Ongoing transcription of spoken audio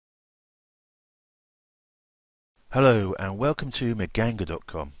Hello and welcome to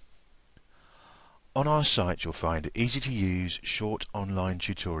Meganga.com. On our site you'll find easy to use short online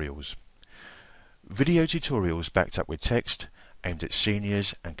tutorials. Video tutorials backed up with text aimed at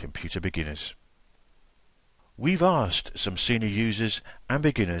seniors and computer beginners. We've asked some senior users and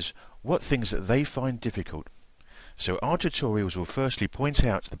beginners what things that they find difficult. So our tutorials will firstly point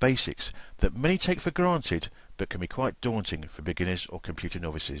out the basics that many take for granted but can be quite daunting for beginners or computer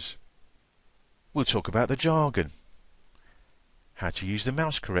novices. We'll talk about the jargon, how to use the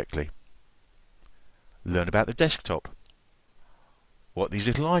mouse correctly, learn about the desktop, what these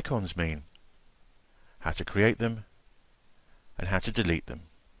little icons mean, how to create them, and how to delete them.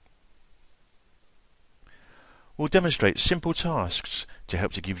 We'll demonstrate simple tasks to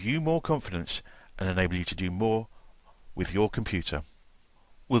help to give you more confidence and enable you to do more with your computer.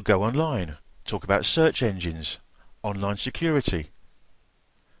 We'll go online, talk about search engines, online security,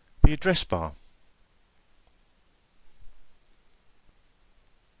 the address bar,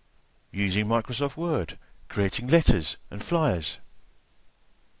 using Microsoft Word, creating letters and flyers,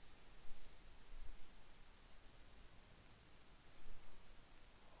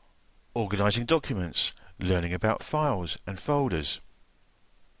 organizing documents, learning about files and folders,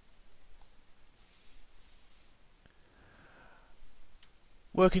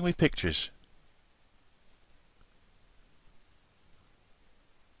 working with pictures,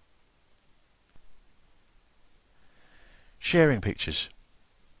 sharing pictures,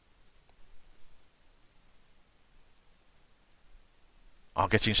 Our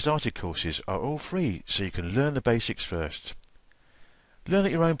Getting Started courses are all free, so you can learn the basics first. Learn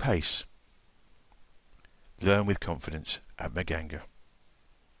at your own pace. Learn with confidence at Meganga.